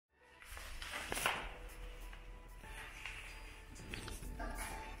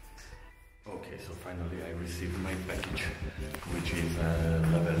Finally, I received my package, which is a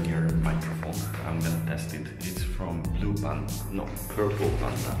lavalier microphone. I'm gonna test it. It's from Purple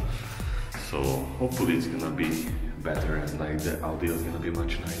Panda. So hopefully it's gonna be better and like the audio is gonna be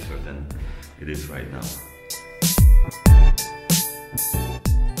much nicer than it is right now.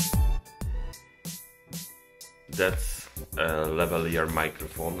 That's a lavalier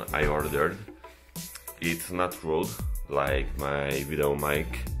microphone I ordered. It's not Rode like my video mic.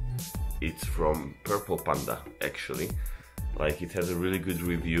 It's from Purple Panda actually. Like it has a really good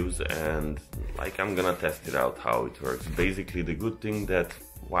reviews and like I'm gonna test it out how it works. Basically the good thing that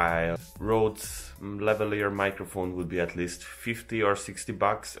while Rode's lavalier microphone would be at least 50 or 60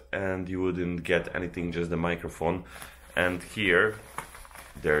 bucks and you wouldn't get anything, just the microphone. And here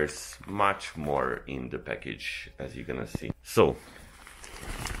there's much more in the package, as you're gonna see. So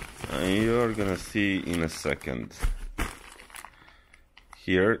you're gonna see in a second.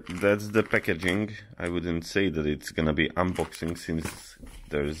 Here, that's the packaging. I wouldn't say that it's gonna be unboxing since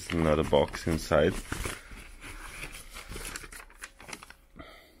there's not a box inside.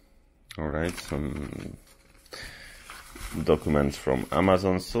 Alright, some documents from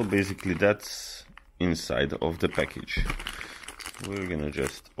Amazon. So basically that's inside of the package. We're gonna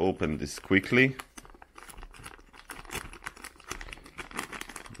just open this quickly.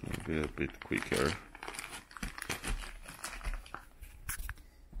 Maybe a bit quicker.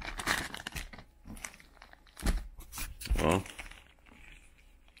 Well,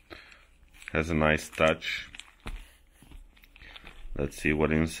 has a nice touch. Let's see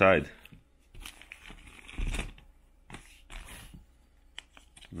what inside.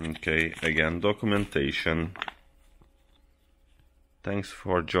 Okay, again, documentation. Thanks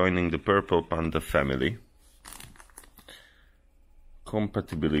for joining the Purple Panda family.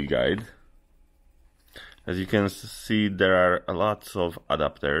 Compatibility guide. As you can see, there are lots of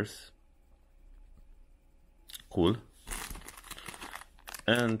adapters. Cool.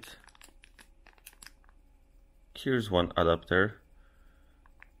 And here's one adapter.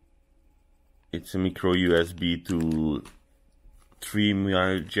 It's a micro USB to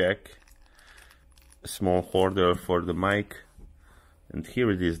 3mm jack, a small holder for the mic, and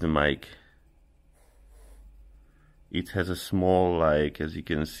here it is, the mic. It has a small, like as you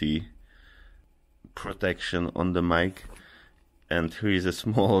can see, protection on the mic, and here is a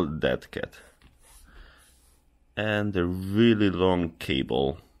small dead cat. And a really long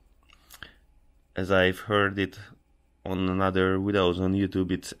cable. As I've heard it on another videos on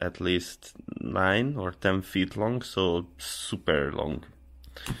YouTube, it's at least 9 or 10 feet long, so super long.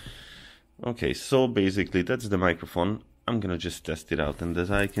 Okay, so basically that's the microphone. I'm gonna just test it out, and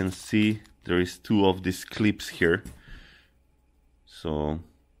as I can see, there is 2 of these clips here, so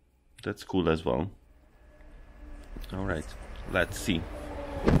that's cool as well. Alright, let's see.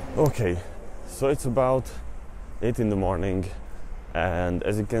 Okay, so it's about 8 in the morning, and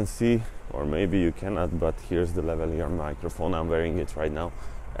as you can see, or maybe you cannot, but here's the lavalier microphone. I'm wearing it right now,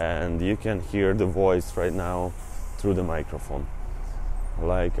 and you can hear the voice right now through the microphone.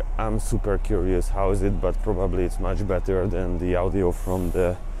 Like, I'm super curious how is it, but probably it's much better than the audio from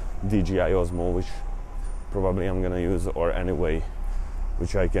the DJI Osmo, which probably I'm gonna use, or anyway,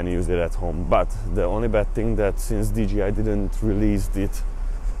 which I can use it at home. But the only bad thing that since DJI didn't release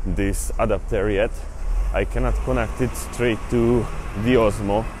this adapter yet, I cannot connect it straight to the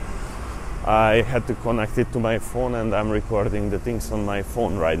Osmo. I had to connect it to my phone, and I'm recording the things on my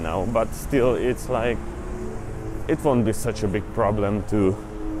phone right now, but still it's like it won't be such a big problem to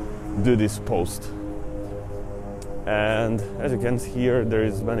do this post. And as you can hear, there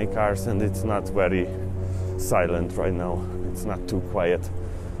is many cars and it's not very silent right now. It's not too quiet,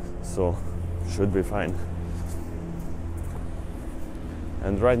 so should be fine.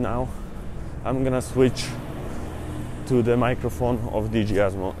 And right now I'm gonna switch to the microphone of DJI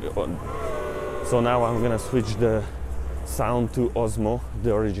Osmo. So now I'm gonna switch the sound to Osmo,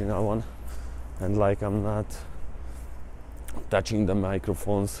 the original one, and like I'm not touching the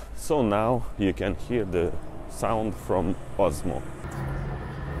microphones, so now you can hear the sound from Osmo.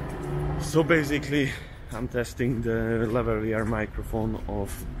 So basically I'm testing the lavalier microphone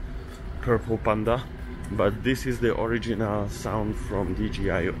of Purple Panda, but this is the original sound from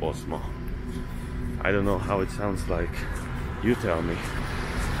DJI Osmo. I don't know how it sounds like, you tell me.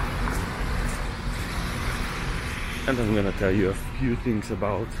 And I'm gonna tell you a few things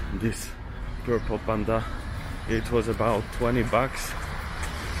about this Purple Panda. It was about 20 bucks.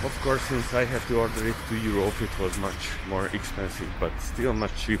 Of course, since I had to order it to Europe, it was much more expensive, but still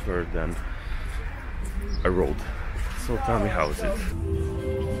much cheaper than a Rode. So tell me, how is it?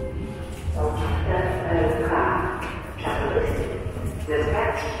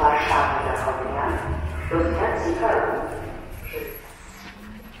 Wyspecz Warszawy Zachodnia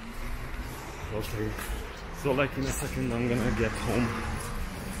Okay, so like in a second I'm gonna get home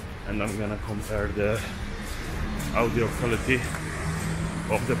and I'm gonna compare the audio quality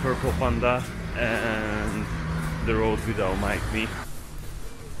of the Purple Panda and the Rode without mic.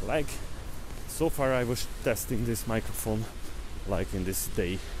 Like, so far I was testing this microphone like in this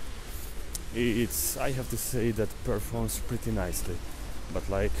day. I have to say that performs pretty nicely, but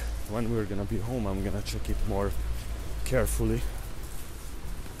like when we're gonna be home I'm gonna check it more carefully.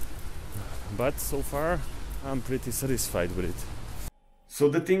 But so far I'm pretty satisfied with it. So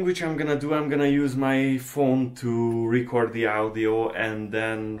the thing which I'm gonna do, I'm gonna use my phone to record the audio, and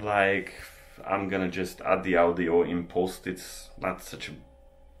then like I'm gonna just add the audio in post. It's not such a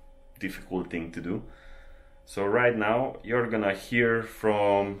difficult thing to do. So right now you're gonna hear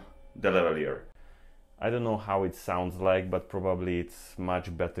from the lavalier. I don't know how it sounds like, but probably it's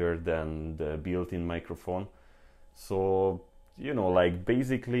much better than the built-in microphone. So, you know, like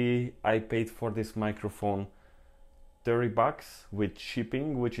basically I paid for this microphone $30 with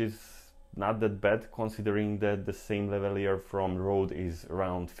shipping, which is not that bad considering that the same lavalier from Rode is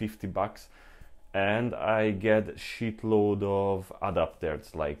around $50, and I get shitload of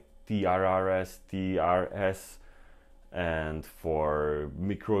adapters like TRRS, TRS, and for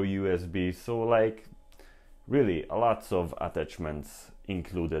micro USB, so like really lots of attachments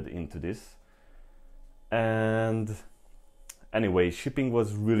included into this. And anyway, shipping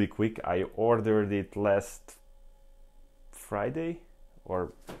was really quick. I ordered it last Friday,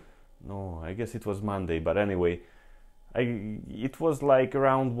 or no, I guess it was Monday, but anyway, it was like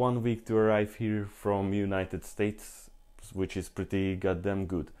around 1 week to arrive here from United States, which is pretty goddamn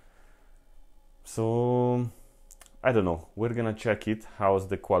good. So I don't know, we're gonna check it, how's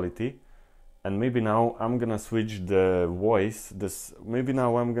the quality, and maybe now I'm gonna switch the voice, maybe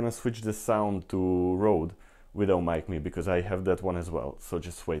now I'm gonna switch the sound to Rode without mic me, because I have that one as well, so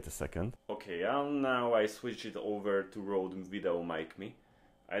just wait a second. Okay, now I switch it over to Rode without mic me.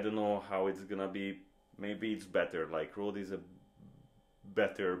 I don't know how it's gonna be, maybe it's better, like Rode is a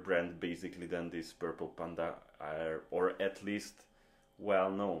better brand basically than this Purple Panda, or at least well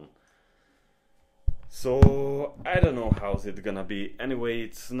known. So I don't know how's it gonna be. Anyway,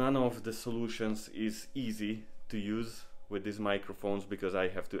 none of the solutions is easy to use with these microphones, because I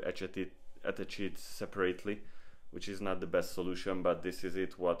have to attach it separately, which is not the best solution, but this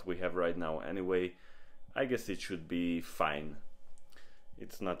is what we have right now. Anyway, I guess it should be fine.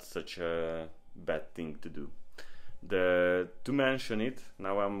 It's not such a bad thing to do. To mention it,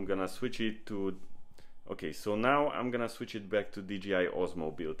 now I'm gonna switch it to, okay, so now I'm gonna switch it back to DJI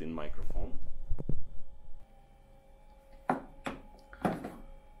Osmo built-in microphone.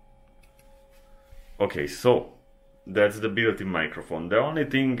 Okay, so that's the built-in microphone. The only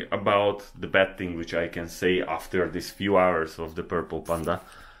thing about the bad thing which I can say after these few hours of the Purple Panda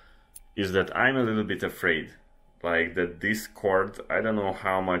is that I'm a little bit afraid. Like that this cord, I don't know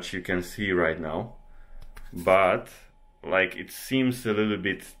how much you can see right now, but like it seems a little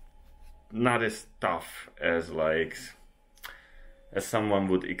bit not as tough as someone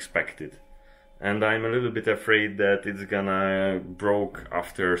would expect it. And I'm a little bit afraid that it's gonna broke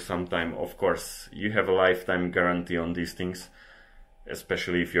after some time. Of course, you have a lifetime guarantee on these things,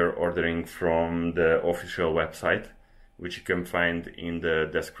 especially if you're ordering from the official website, which you can find in the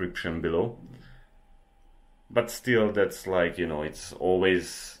description below. But still, that's like, you know, it's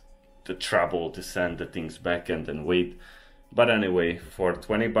always the trouble to send the things back and then wait. But anyway, for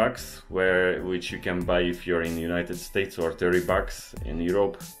 $20, which you can buy if you're in the United States, or $30 in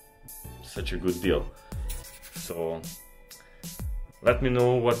Europe, such a good deal. So let me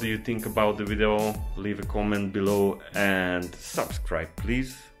know what do you think about the video, leave a comment below and subscribe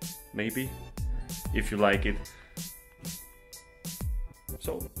please, maybe, if you like it.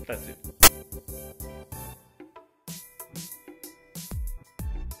 So that's it.